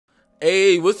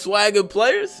Hey, what's swaggin'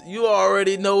 players? You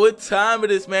already know what time it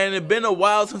is, man. It's been a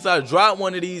while since I dropped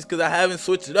one of these because I haven't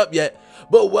switched it up yet.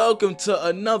 But welcome to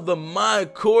another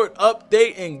MyCOURT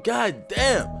update, and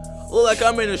goddamn, look like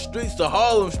I'm in the streets of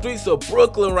Harlem, streets of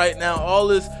Brooklyn right now. All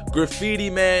this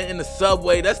graffiti, man, in the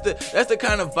subway. That's the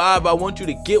kind of vibe I want you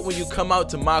to get when you come out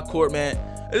to MyCOURT, man.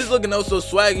 It's looking oh so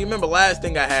swaggy. You remember last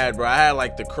thing I had, bro? I had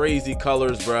like the crazy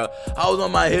colors, bro. I was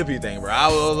on my hippie thing, bro. I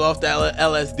was off that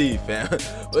LSD, fam.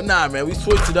 But nah, man, we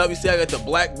switched it up. You see, I got the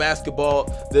black basketball,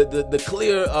 the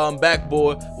clear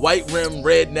backboard, white rim,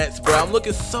 red nets, bro. I'm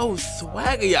looking so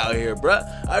swaggy out here, bro.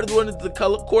 I just wanted to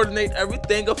color coordinate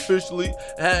everything officially.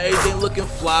 Have everything looking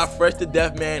fly, fresh to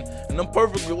death, man. And them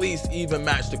perfect release even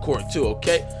match the court too,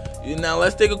 okay? Now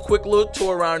let's take a quick little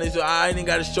tour around this. I ain't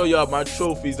got to show y'all my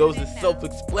trophies. Those are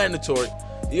self-explanatory.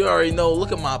 You already know.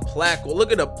 Look at my plaque. Well,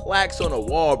 look at the plaques on the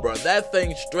wall, bro. That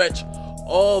thing stretched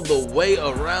all the way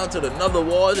around to another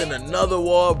wall and another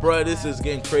wall, bro. This is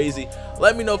getting crazy.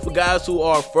 Let me know for guys who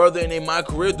are further in their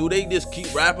MyCAREER, do they just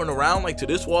keep wrapping around like to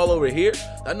this wall over here?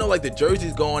 I know like the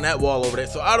jerseys go on that wall over there,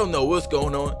 so I don't know what's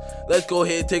going on. Let's go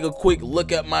ahead and take a quick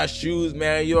look at my shoes,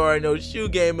 man. You already know the shoe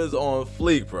game is on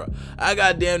fleek, bro. I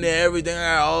got damn near everything.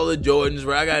 I got all the Jordans,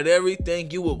 bro. I got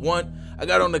everything you would want. I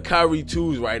got on the Kyrie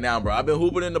 2s right now, bro. I've been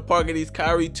hooping in the park of these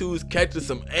Kyrie 2s, catching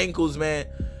some ankles, man.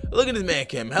 Look at this man,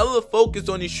 Kim. Hella focused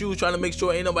on these shoes, trying to make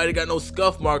sure ain't nobody got no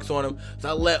scuff marks on them. So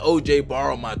I let OJ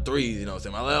borrow my threes, you know what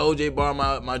I'm saying? I let OJ borrow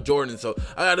my Jordans, so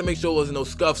I got to make sure there wasn't no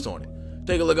scuffs on it.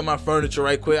 Take a look at my furniture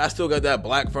right quick. I still got that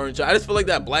black furniture. I just feel like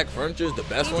that black furniture is the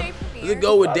best one. It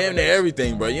go with damn near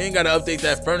everything, bro. You ain't got to update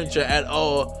that furniture at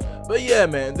all. But yeah,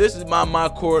 man, this is my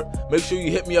MyCOURT. Make sure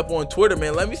you hit me up on Twitter,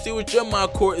 man. Let me see what your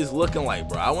MyCOURT is looking like,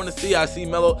 bro. I want to see. I see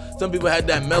Mellow. Some people had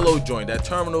that Mellow joint, that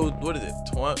Terminal, what is it?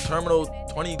 Terminal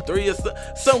 23 or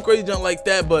some crazy junk like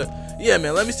that. But yeah,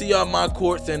 man, let me see y'all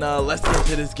MyCOURTs, and let's get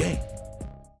into this game.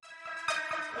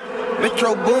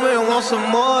 Metro Boomin, want some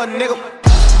more, nigga.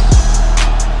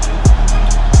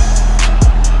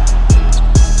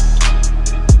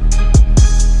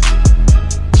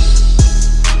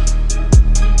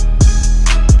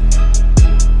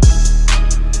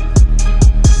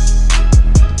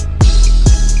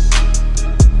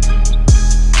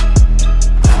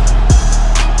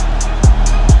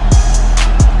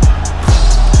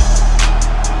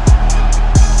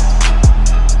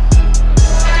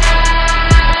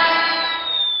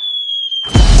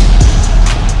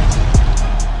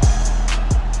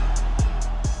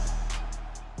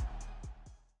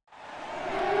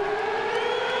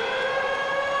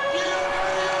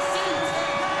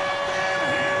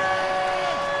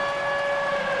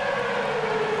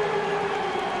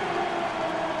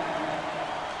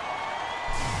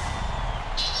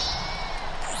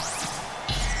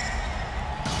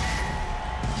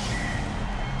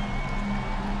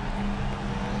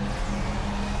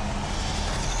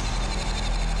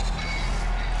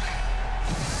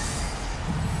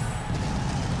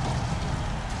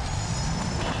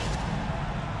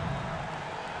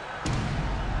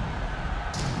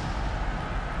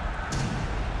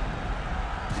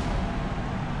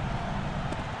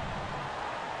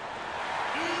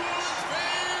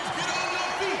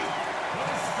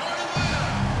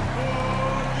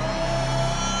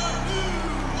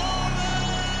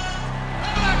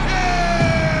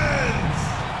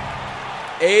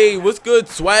 Hey, what's good,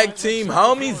 swag team,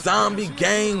 homies, zombie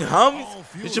gang, homies?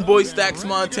 It's your boy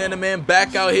StaxMontana, man,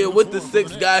 back out here with the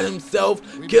 6th guy himself,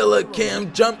 Killer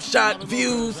Cam, jump shot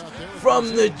views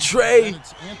from the tray.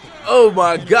 Oh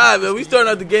my god, man, we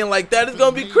starting out the game like that. It's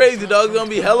gonna be crazy, dog. It's gonna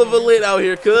be hell of a lit out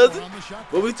here, cuz.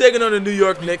 But we taking on the New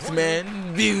York Knicks,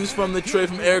 man. Views from the tray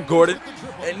from Eric Gordon.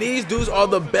 And these dudes are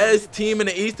the best team in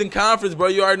the Eastern Conference, bro.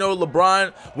 You already know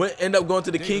LeBron ended up going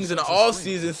to the Kings in the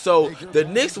offseason, so the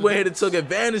Knicks went ahead and took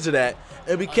advantage of that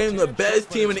and became the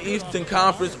best team in the Eastern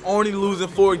Conference, only losing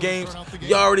 4 games.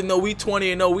 You already know we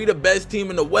 20-0. We the best team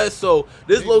in the West, so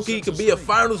this low-key could be a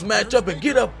finals matchup and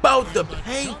get about the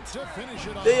paint.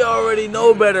 They already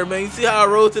know better, man. You see how I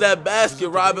rode to that basket.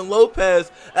 Robin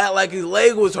Lopez act like his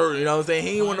leg was hurt, you know what I'm saying?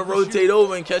 He didn't want to rotate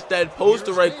over and catch that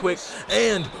poster right quick.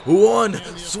 And one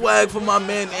swag for my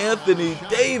man Anthony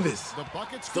Davis.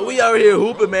 So we out here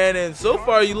hooping, man, and so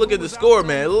far you look at the score,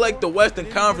 man. It look like the Western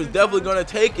Conference definitely going to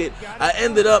take it. I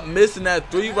ended up missing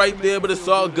that 3 right there, but it's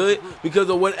all good because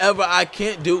of whatever I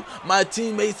can't do, my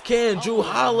teammates can. Drew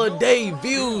Holiday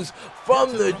views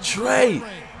from the tray.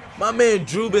 My man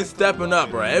Drew been stepping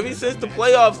up, bro. Ever since the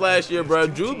playoffs last year, bro,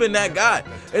 Drew been that guy.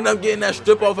 And I'm getting that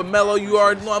strip off of Melo. You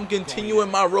already know I'm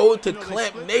continuing my road to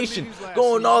Clamp Nation.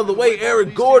 Going all the way,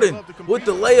 Eric Gordon with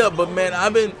the layup. But, man,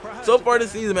 I've been So far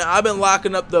this season, man, I've been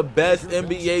locking up the best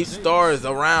NBA stars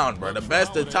around, bro. The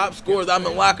best, the top scorers, I've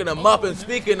been locking them up. And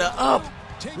speaking of up,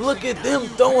 look at them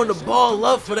throwing the ball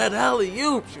up for that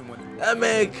alley-oop. That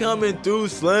man coming through,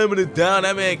 slamming it down.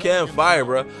 That man can't fire,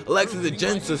 bro. Alexis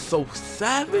Agensa so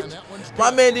savage.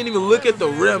 My man didn't even look at the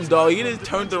rim, dog. He just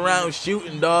turned around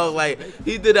shooting, dog. Like,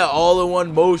 he did that all in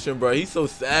one motion, bro. He's so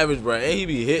savage, bro. And he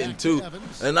be hitting, too.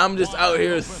 And I'm just out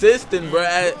here assisting, bro.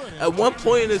 At one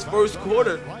point in this first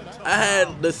quarter, I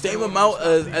had the same amount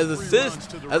as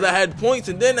assists as I had points.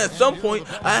 And then at some point,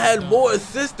 I had more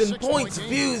assists than points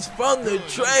views from the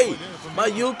trade. My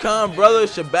UConn brother,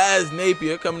 Shabazz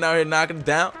Napier, coming out here knocking it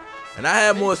down. And I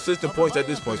had more assists than points at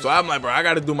this point. So I'm like, bro, I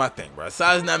got to do my thing, bro.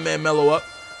 Sizing that man Melo up.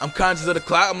 I'm conscious of the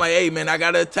clock. I'm like, hey, man, I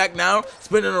got to attack now.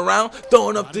 Spinning around,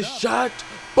 throwing up the shot.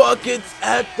 Buckets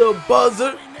at the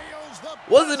buzzer.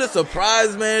 Was it a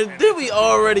surprise, man? Did we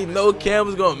already know Cam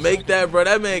was going to make that, bro?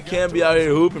 That man Cam be out here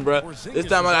hooping, bro. This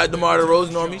time I got DeMar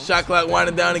DeRozan on me. Shot clock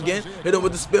winding down again. Hit him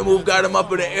with the spin move. Got him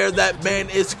up in the air. That man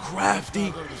is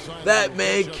crafty. That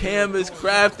man Cam is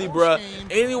crafty, bro.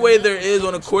 Any way there is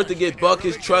on the court to get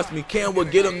buckets, trust me, Cam will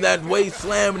get him that way,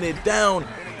 slamming it down.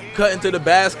 Cutting to the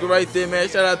basket right there, man.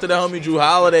 Shout out to the homie Drew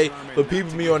Holiday for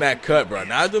peeping me on that cut, bro.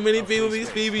 Not too many people be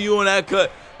peeping you on that cut.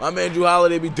 My man Drew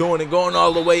Holiday be doing it, going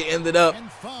all the way, ended up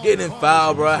getting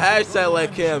fouled, bro. Hashtag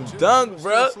like Cam dunk,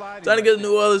 bro. Trying to get the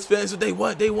New Orleans fans what they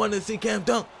want. They want to see Cam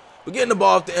dunk. We're getting the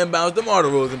ball off the inbounds. DeMar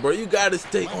DeRozan, bro. You got to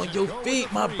stay on your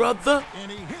feet, my brother.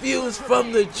 Views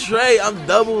from the tray. I'm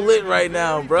double lit right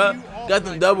now, bro. Got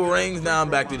them double rings. Now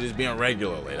I'm back to just being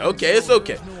regular lit. Okay, it's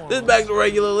okay. This is back to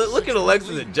regular lit. Look at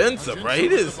Alexis Agensa, bro. He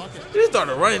just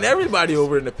started running everybody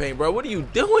over in the paint, bro. What are you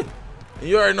doing? And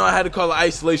you already know I had to call it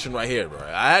isolation right here, bro.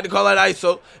 I had to call that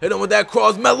ISO. Hit him with that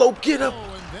cross. Melo, get up.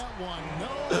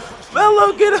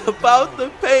 Melo, get up out the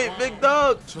paint, big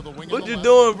dog. What you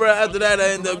doing, bro? After that, I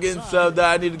ended up getting subbed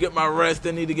out. I need to get my rest.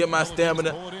 I need to get my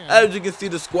stamina. As you can see,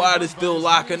 the squad is still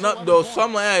locking up, though. So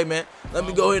I'm like, hey, man, let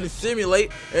me go ahead and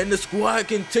simulate. And the squad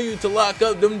continued to lock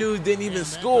up. Them dudes didn't even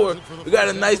score. We got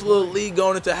a nice little lead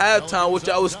going into halftime, which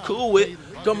I was cool with.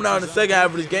 Coming out in the second half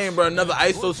of this game, bro, another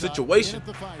ISO situation.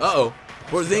 Uh-oh.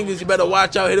 Porzingis, you better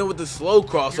watch out. Hit him with the slow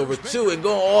crossover, too, and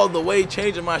going all the way,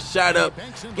 changing my shot up,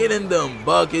 getting them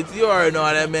buckets. You already know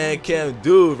how that man can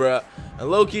do, bro. And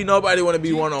low-key, nobody want to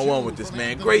be one-on-one with this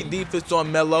man. Great defense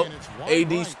on Melo.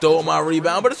 AD stole my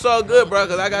rebound, but it's all good, bro,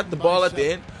 because I got the ball at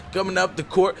the end. Coming up the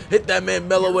court, hit that man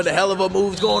Melo with a hell of a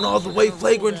move, going all the way,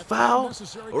 flagrant foul.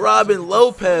 Robin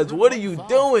Lopez, what are you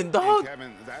doing, dog?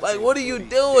 Like, what are you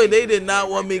doing? They did not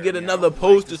want me to get another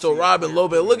poster, so Robin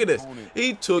Lopez, look at this.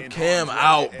 He took Cam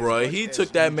out, bro. He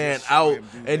took that man out,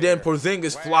 and then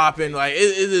Porzingis flopping. Like, it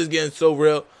is getting so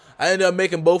real. I ended up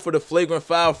making both of the flagrant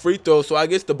foul free throws, so I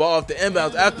get the ball off the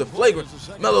inbounds after flagrant.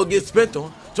 Melo gets spent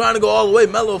on, trying to go all the way.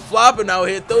 Melo flopping out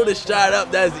here, throw the shot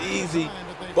up, that's easy.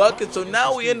 Bucket. So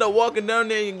now we end up walking down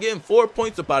there and getting 4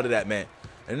 points up out of that man.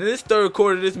 And in this third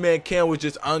quarter, this man Cam was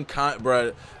just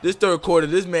bro. This third quarter,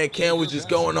 this man Cam was just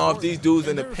going off these dudes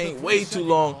in the paint way too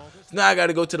long. So now I got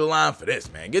to go to the line for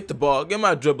this, man. Get the ball, get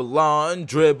my dribble on,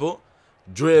 dribble,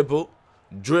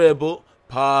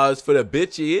 pause for the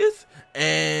bitches,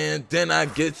 and then I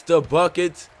gets the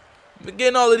buckets. But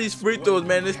getting all of these free throws,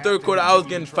 man. This third quarter, I was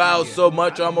getting fouled so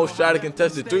much, I almost shot a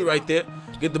contested three right there.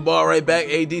 Get the ball right back.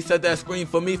 AD set that screen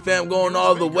for me, fam. Going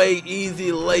all the way.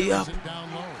 Easy layup.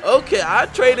 Okay, I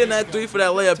trade in that three for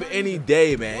that layup any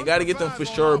day, man. You got to get them for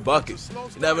sure buckets.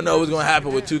 You never know what's going to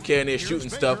happen with 2K and their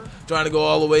shooting stuff. Trying to go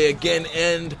all the way again.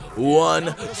 And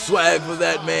one. Swag for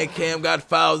that man. Cam got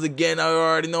fouls again. I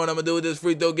already know what I'm going to do with this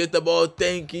free throw. Get the ball.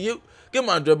 Thank you. Get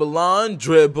my dribble on.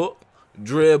 Dribble.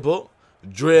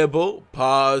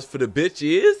 Pause for the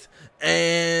bitches.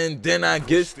 And then I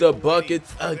gets the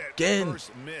buckets again.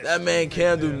 That man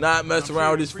Cam do not mess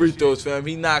around with his free throws, fam.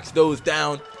 He knocks those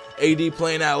down. AD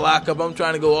playing that lockup. I'm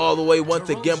trying to go all the way once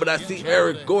again, but I see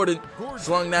Eric Gordon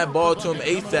slung that ball to him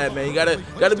ASAP, man. You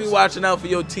gotta be watching out for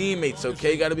your teammates,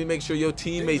 okay? You gotta be making sure your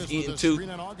teammates eating too.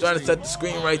 Trying to set the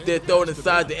screen right there, throw it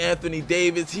inside to Anthony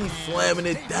Davis. He's slamming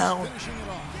it down.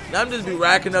 Now I'm just be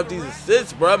racking up these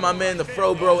assists, bro. My man, the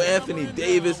fro bro, Anthony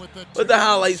Davis, with the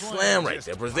highlight slam right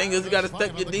there. Porzingis, you got to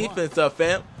step your defense up,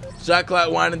 fam. Shot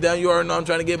clock winding down. You already know I'm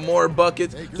trying to get more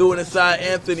buckets. Threw it inside.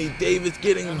 Anthony Davis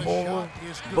getting more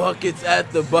buckets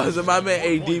at the buzzer. My man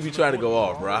AD be trying to go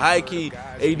off, bro. High key,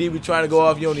 AD be trying to go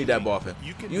off. You don't need that ball, fam.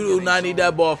 You do not need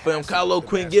that ball, fam. Kylo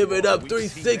Quinn, give it up.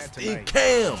 360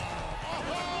 Cam.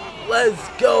 Let's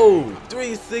go.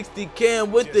 360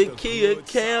 Cam with the key of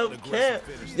Cam.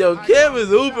 Yo, Cam is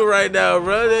hooping right now,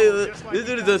 bro. This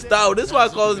dude is a style. This is why I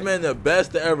call this man the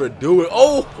best to ever do it.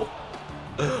 Oh,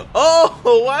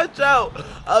 Oh, watch out.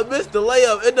 I missed the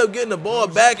layup. End up getting the ball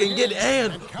back and get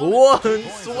and one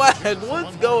swag.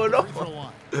 What's going on?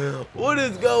 What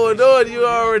is going on? You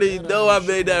already know I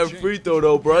made that free throw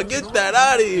though, bro. Get that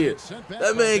out of here.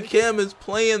 That man Cam is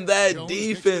playing that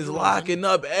defense, locking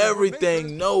up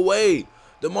everything. No way.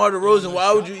 DeMar DeRozan,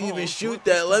 why would you even shoot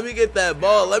that? Let me get that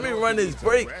ball. Let me run this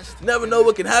break. Never know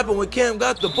what can happen when Cam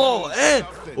got the ball. And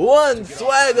one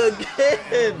swag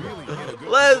again.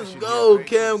 Let's go,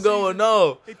 Cam going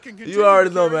off. You already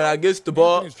know, man. I get the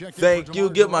ball. Thank you.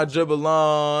 Get my dribble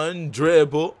on.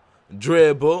 Dribble.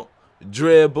 Dribble.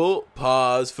 Dribble.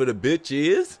 Pause for the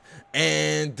bitches.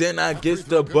 And then I get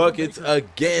the buckets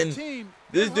again.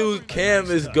 This dude Cam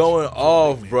is going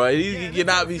off, bro. He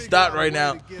cannot be stopped right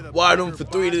now. Wide open for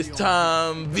three this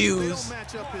time. Views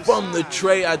from the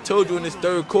tray. I told you in this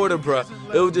third quarter, bro.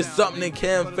 It was just something in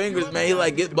Cam's fingers, man. He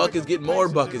like get buckets, get more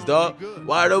buckets, dog.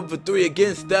 Wide open for three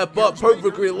again. Step up.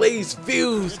 Perfect release.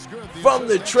 Views from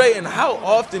the tray. And how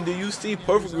often do you see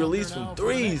perfect release from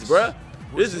threes, bro?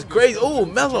 This is crazy. Oh,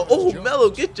 Melo. Oh, Melo.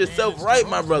 Get yourself right,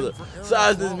 my brother.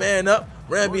 Size this man up.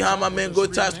 Ran behind my man, go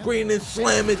top screen and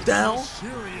slam it down.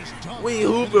 We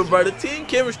hooping, bro. The team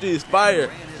chemistry is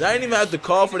fire. I didn't even have to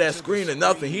call for that screen or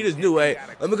nothing. He just knew, hey,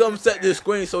 let me come set this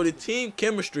screen. So the team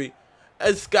chemistry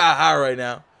is sky high right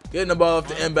now. Getting the ball off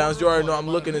the inbounds. You already know I'm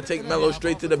looking to take Melo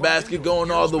straight to the basket, going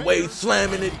all the way,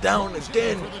 slamming it down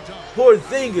again. Poor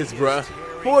Porzingis, bro.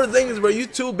 Poor Porzingis, bro. You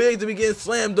too big to be getting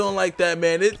slammed on like that,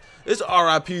 man. It's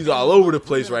RIPs all over the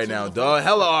place right now, dog.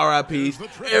 Hella RIPs.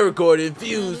 Eric Gordon,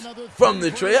 views from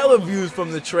the tray. Hella views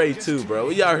from the tray, too, bro.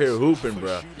 We out here hooping,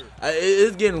 bro.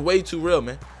 It's getting way too real,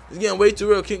 man. It's getting way too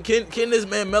real. Can this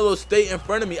man Melo stay in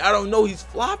front of me? I don't know. He's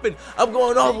flopping. I'm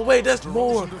going all the way. That's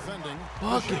more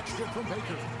buckets.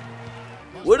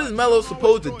 What is Melo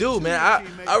supposed to do, man?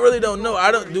 I really don't know.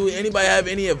 Do anybody have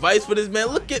any advice for this man?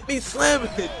 Look at me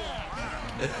slamming it.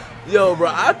 Yo, bro,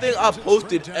 I think I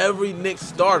posted every Knicks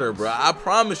starter, bro. I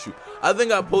promise you. I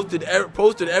think I posted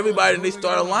everybody in their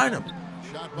starter lineup.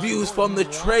 Views from the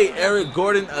tray. Eric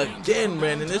Gordon again,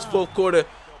 man. In this fourth quarter,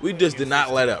 we just did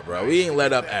not let up, bro. We ain't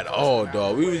let up at all,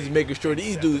 dog. We was just making sure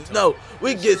these dudes know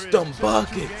we get some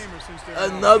buckets.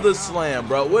 Another slam,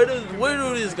 bro. Where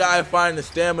do this guy find the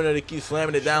stamina to keep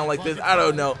slamming it down like this? I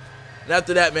don't know. And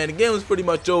after that, man, the game was pretty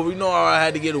much over. You know how I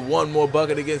had to get one more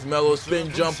bucket against Melo.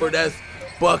 Spin jumper, that's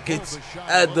buckets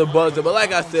at the buzzer. But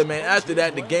like I said, man, after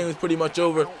that, the game was pretty much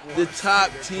over. The top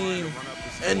team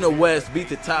in the West beat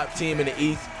the top team in the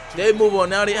East. They move on.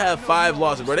 Now they have 5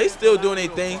 losses, bro. They still doing their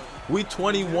thing. We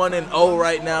 21-0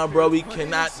 right now, bro. We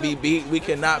cannot be beat. We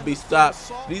cannot be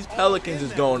stopped. These Pelicans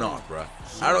is going on, bro.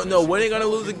 I don't know when they're going to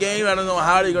lose a game. I don't know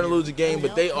how they're going to lose a game,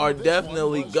 but they are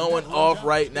definitely going off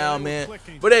right now, man.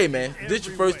 But hey, man, if this is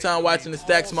your first time watching the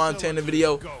StaxMontana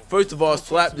video, first of all,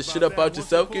 slap the shit up out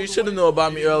yourself, because you should have known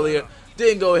about me earlier.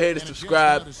 Then go ahead and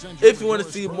subscribe. If you want to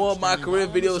see more of my career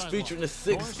videos featuring the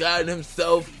 6th guy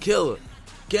himself, Killer,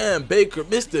 Cam Baker,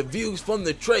 Mr. Views from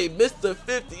the Tray, Mr.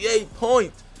 58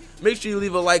 Points. Make sure you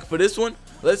leave a like for this one.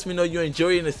 Lets me know you're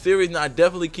enjoying the series, and I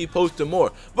definitely keep posting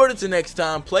more. But until next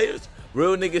time, players,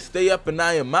 real niggas stay up and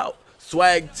I am out.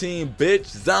 Swag team, bitch,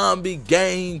 zombie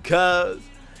gang, cuz.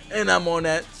 And I'm on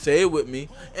that, say it with me.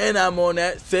 And I'm on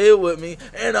that, say it with me.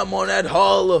 And I'm on that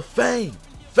Hall of Fame.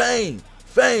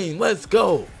 Fame, let's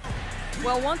go.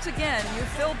 Well, once again, you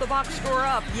filled the box score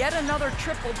up. Yet another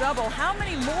triple-double. How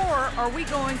many more are we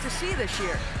going to see this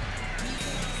year?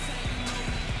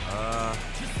 I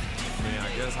mean,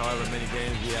 I guess however many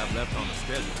games we have left on the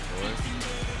schedule, boys.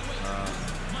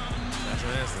 That's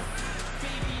your answer.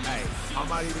 Hey, I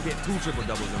might even get 2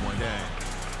 triple-doubles in one game.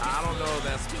 I don't know if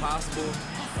that's possible,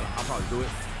 but I'll probably do it.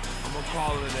 I'm going to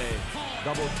call it a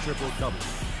double, triple-double.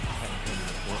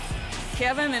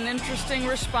 Kevin, an interesting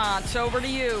response. Over to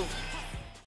you.